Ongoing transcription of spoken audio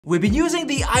We've been using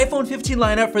the iPhone 15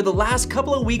 lineup for the last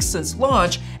couple of weeks since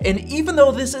launch, and even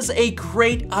though this is a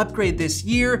great upgrade this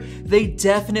year, they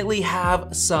definitely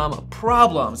have some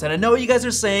problems. And I know you guys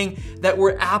are saying that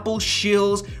we're Apple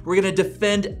shills, we're gonna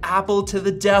defend Apple to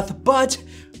the death, but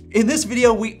in this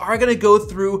video, we are gonna go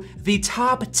through the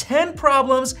top 10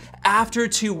 problems after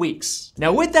 2 weeks.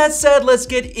 Now with that said, let's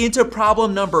get into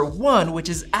problem number 1, which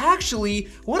is actually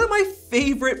one of my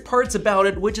favorite parts about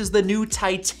it, which is the new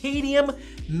titanium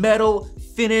metal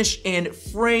finish and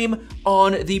frame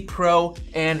on the Pro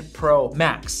and Pro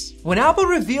Max. When Apple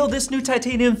revealed this new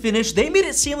titanium finish, they made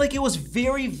it seem like it was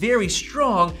very, very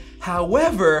strong.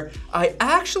 However, I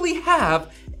actually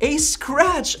have a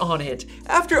scratch on it.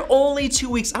 After only 2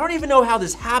 weeks, I don't even know how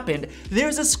this happened.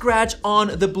 There's a scratch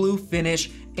on the blue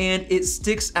finish and it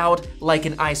sticks out like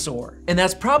an eyesore. And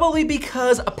that's probably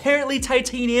because apparently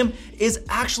titanium is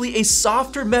actually a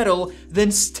softer metal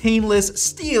than stainless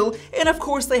steel. And of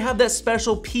course they have that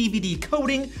special PVD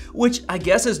coating, which I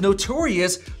guess is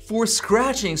notorious for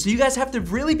scratching. So you guys have to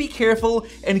really be careful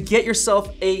and get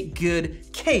yourself a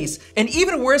good case. And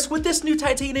even worse, with this new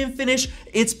titanium finish,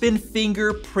 it's been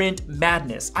fingerprint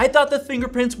madness. I thought the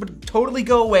fingerprints would totally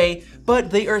go away,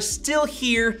 but they are still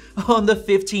here on the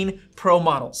 15 Pro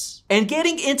models. And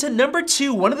getting into number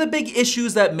 2, one of the big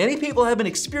issues that many people have been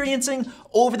experiencing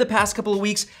over the past couple of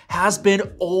weeks has been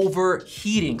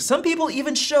overheating. Some people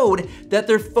even showed that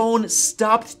their phone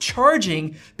stopped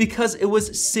charging because it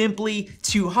was simply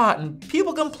too hot. And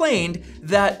people complained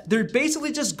that they're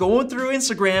basically just going through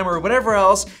Instagram or whatever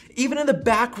else. Even in the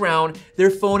background, their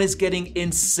phone is getting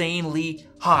insanely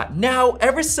hot. Now,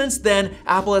 ever since then,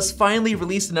 Apple has finally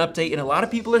released an update and a lot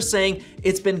of people are saying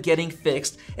it's been getting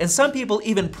fixed. And some people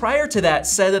even prior to that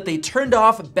said that they turned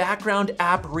off background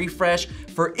app refresh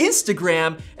for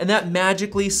Instagram and that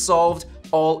magically solved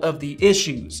all of the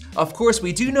issues. Of course,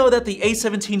 we do know that the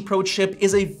A17 Pro chip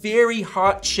is a very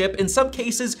hot chip, in some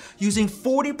cases using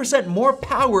 40% more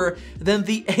power than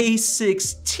the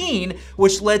A16,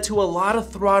 which led to a lot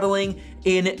of throttling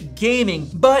in gaming.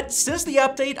 But since the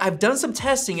update, I've done some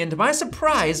testing and to my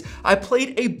surprise, I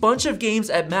played a bunch of games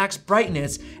at max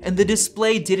brightness and the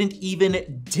display didn't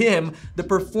even dim. The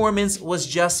performance was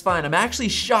just fine. I'm actually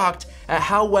shocked at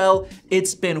how well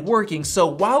it's been working. So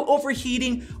while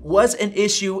overheating was an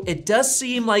issue, it does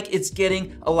seem like it's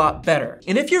getting a lot better.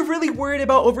 And if you're really worried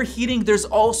about overheating, there's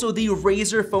also the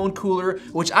Razer phone cooler,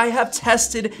 which I have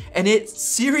tested and it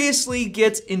seriously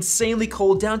gets insanely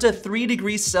cold, down to 3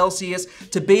 degrees Celsius,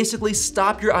 to basically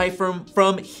stop your iPhone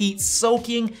from heat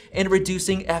soaking and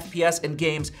reducing FPS in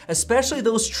games, especially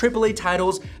those AAA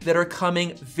titles that are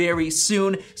coming very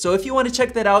soon. So if you want to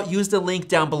check that out, use the link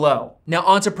down below. Now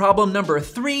on to problem number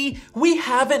 3, we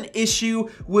have an issue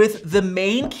with the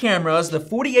main cameras, the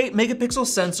 48 megapixel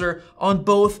sensor on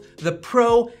both the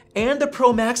Pro and the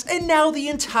Pro Max, and now the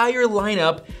entire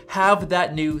lineup have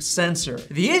that new sensor.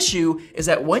 The issue is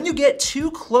that when you get too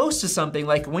close to something,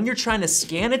 like when you're trying to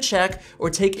scan a check or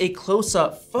take a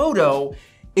close-up photo,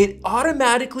 it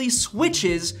automatically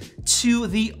switches to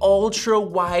the ultra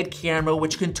wide camera,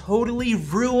 which can totally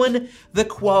ruin the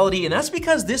quality. And that's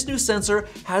because this new sensor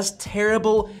has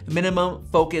terrible minimum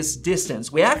focus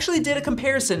distance. We actually did a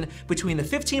comparison between the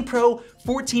 15 Pro,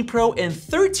 14 Pro, and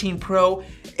 13 Pro.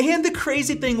 And the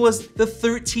crazy thing was the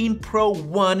 13 Pro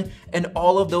won in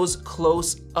all of those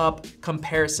close up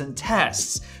comparison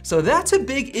tests. So that's a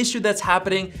big issue that's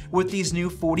happening with these new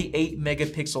 48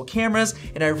 megapixel cameras.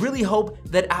 And I really hope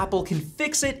that Apple can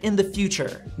fix it in the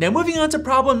future. Now moving on to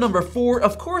problem number 4,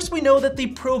 of course we know that the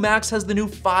Pro Max has the new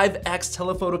 5x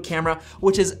telephoto camera,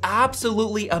 which is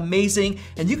absolutely amazing,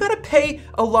 and you gotta pay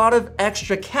a lot of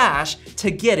extra cash to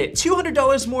get it.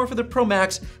 $200 more for the Pro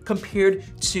Max compared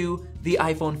to the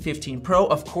iPhone 15 Pro.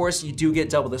 Of course, you do get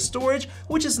double the storage,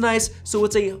 which is nice, so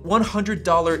it's a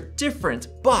 $100 difference.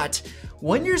 But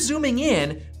when you're zooming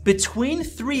in between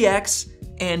 3x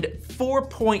and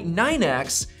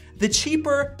 4.9x, the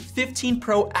cheaper 15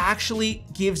 Pro actually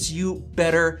gives you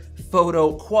better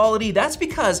photo quality. That's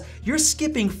because you're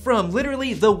skipping from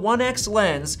literally the 1x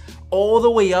lens all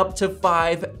the way up to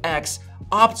 5x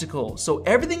optical. So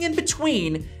everything in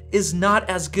between is not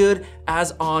as good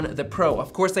as on the Pro.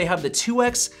 Of course, they have the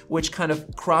 2x, which kind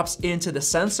of crops into the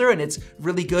sensor, and it's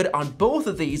really good on both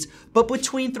of these, but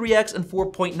between 3x and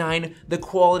 4.9, the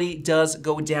quality does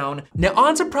go down. Now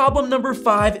on to problem number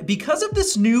 5. Because of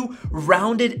this new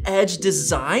rounded edge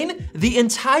design, the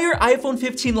entire iPhone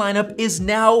 15 lineup is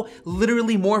now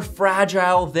literally more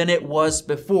fragile than it was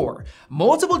before.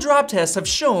 Multiple drop tests have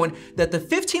shown that the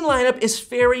 15 lineup is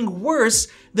faring worse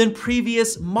than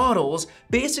previous models,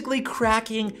 basically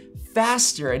cracking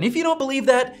faster. And if you don't believe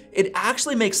that, it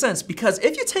actually makes sense, because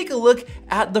if you take a look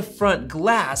at the front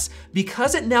glass,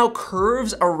 because it now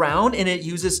curves around and it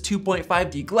uses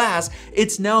 2.5D glass,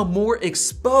 it's now more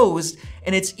exposed,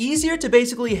 and it's easier to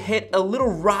basically hit a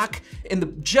little rock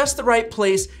in just the right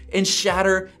place and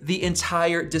shatter the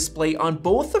entire display on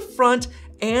both the front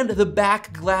and the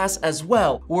back glass as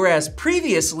well. Whereas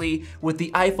previously, with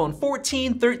the iPhone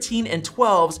 14, 13, and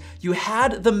 12s, you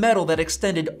had the metal that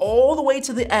extended all the way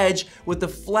to the edge with the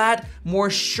flat, more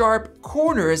sharp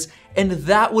corners, and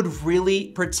that would really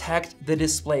protect the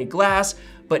display glass.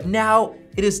 But now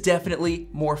it is definitely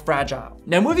more fragile.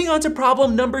 Now moving on to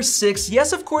problem number 6,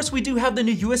 yes, of course, we do have the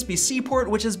new USB-C port,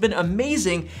 which has been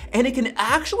amazing, and it can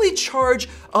actually charge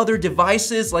other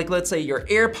devices, like let's say your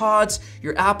AirPods,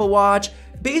 your Apple Watch,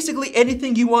 basically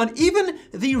anything you want, even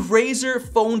the Razer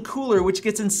phone cooler, which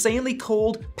gets insanely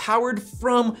cold, powered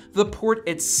from the port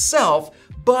itself.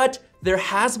 But there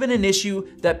has been an issue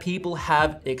that people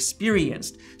have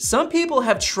experienced. Some people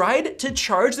have tried to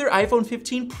charge their iPhone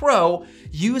 15 Pro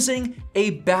using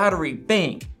a battery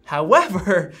bank.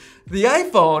 However, the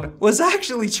iPhone was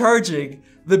actually charging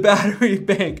the battery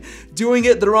bank, doing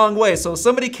it the wrong way. So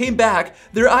somebody came back,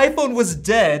 their iPhone was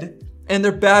dead, and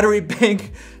their battery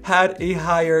bank had a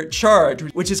higher charge,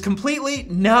 which is completely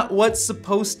not what's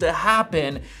supposed to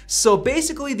happen. So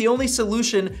basically the only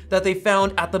solution that they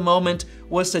found at the moment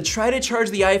was to try to charge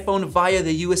the iPhone via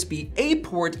the USB-A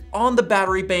port on the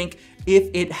battery bank if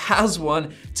it has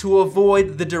one, to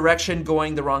avoid the direction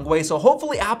going the wrong way. So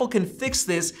hopefully Apple can fix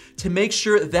this to make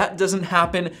sure that doesn't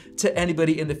happen to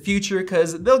anybody in the future,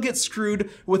 because they'll get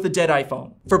screwed with a dead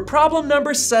iPhone. For problem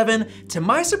number 7, to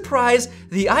my surprise,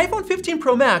 the iPhone 15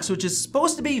 Pro Max, which is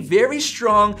supposed to be very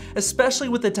strong, especially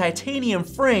with the titanium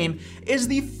frame, is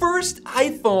the first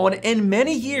iPhone in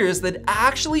many years that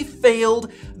actually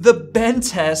failed the bend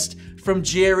test from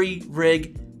Jerry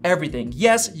Rig Everything.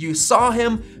 Yes, you saw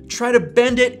him try to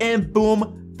bend it and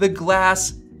boom, the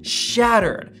glass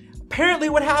shattered. Apparently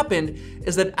what happened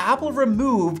is that Apple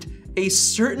removed a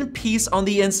certain piece on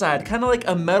the inside, kind of like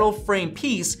a metal frame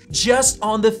piece, just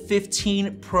on the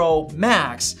 15 Pro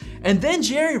Max. And then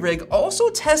Jerry Rig also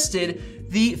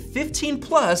tested the 15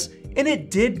 Plus and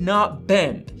it did not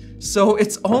bend. So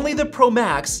it's only the Pro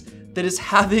Max that is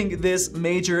having this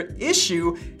major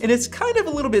issue, and it's kind of a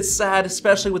little bit sad,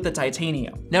 especially with the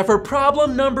titanium. Now for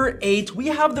problem number 8, we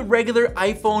have the regular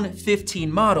iPhone 15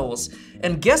 models.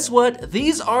 And guess what?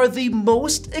 These are the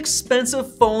most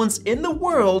expensive phones in the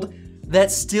world that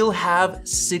still have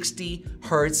 60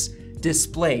 Hertz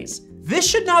displays. This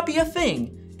should not be a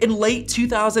thing in late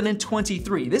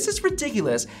 2023. This is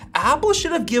ridiculous. Apple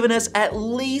should have given us at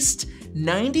least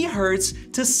 90 Hertz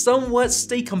to somewhat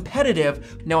stay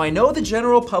competitive. Now I know the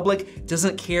general public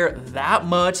doesn't care that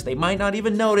much, they might not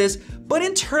even notice, but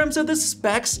in terms of the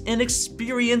specs and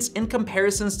experience in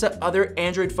comparisons to other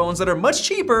Android phones that are much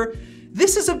cheaper,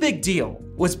 this is a big deal.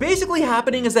 What's basically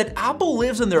happening is that Apple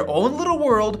lives in their own little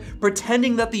world,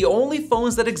 pretending that the only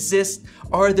phones that exist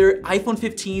are their iPhone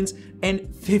 15s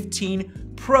and 15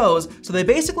 Pros, so they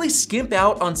basically skimp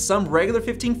out on some regular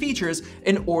 15 features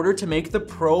in order to make the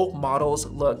Pro models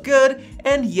look good,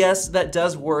 and yes, that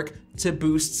does work to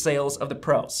boost sales of the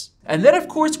Pros. And then of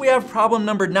course we have problem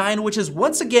number 9, which is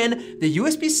once again the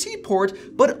USB-C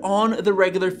port, but on the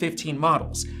regular 15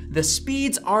 models. The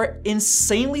speeds are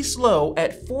insanely slow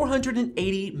at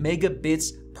 480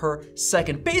 megabits per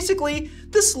second. Basically,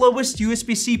 the slowest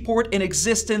USB-C port in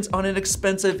existence on an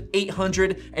expensive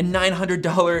 $800 and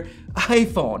 $900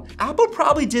 iPhone. Apple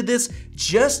probably did this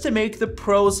just to make the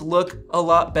Pros look a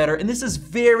lot better, and this is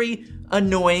very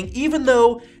annoying. Even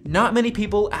though not many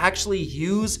people actually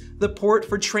use the port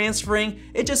for transferring,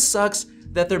 it just sucks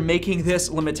that they're making this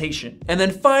limitation. And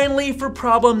then finally, for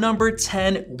problem number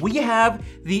 10, we have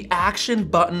the action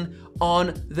button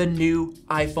on the new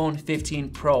iPhone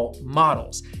 15 Pro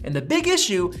models. And the big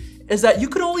issue is that you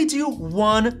can only do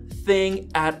one thing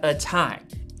at a time.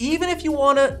 Even if you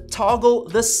wanna toggle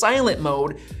the silent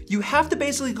mode, you have to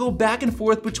basically go back and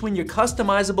forth between your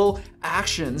customizable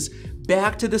actions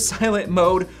back to the silent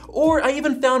mode, or I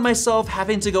even found myself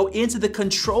having to go into the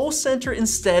control center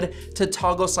instead to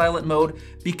toggle silent mode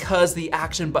because the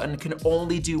action button can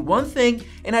only do one thing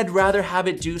and I'd rather have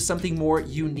it do something more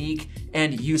unique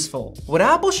and useful. What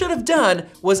Apple should have done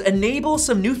was enable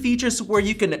some new features where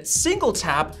you can single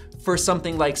tap for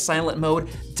something like silent mode,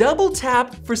 double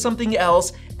tap for something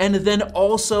else, and then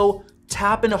also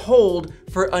tap and hold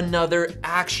for another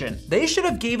action. They should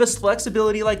have gave us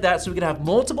flexibility like that so we could have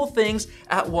multiple things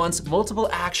at once, multiple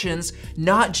actions,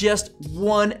 not just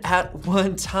one at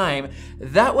one time.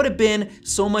 That would have been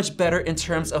so much better in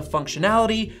terms of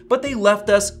functionality, but they left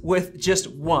us with just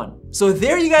one. So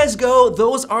there you guys go.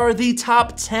 Those are the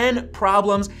top 10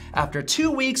 problems after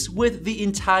 2 weeks with the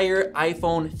entire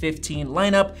iPhone 15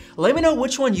 lineup. Let me know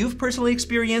which one you've personally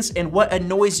experienced and what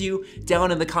annoys you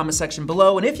down in the comment section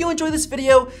below. And if you enjoyed this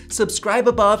video, subscribe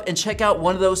above and check out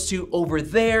one of those two over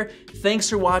there. Thanks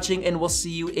for watching, and we'll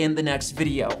see you in the next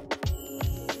video.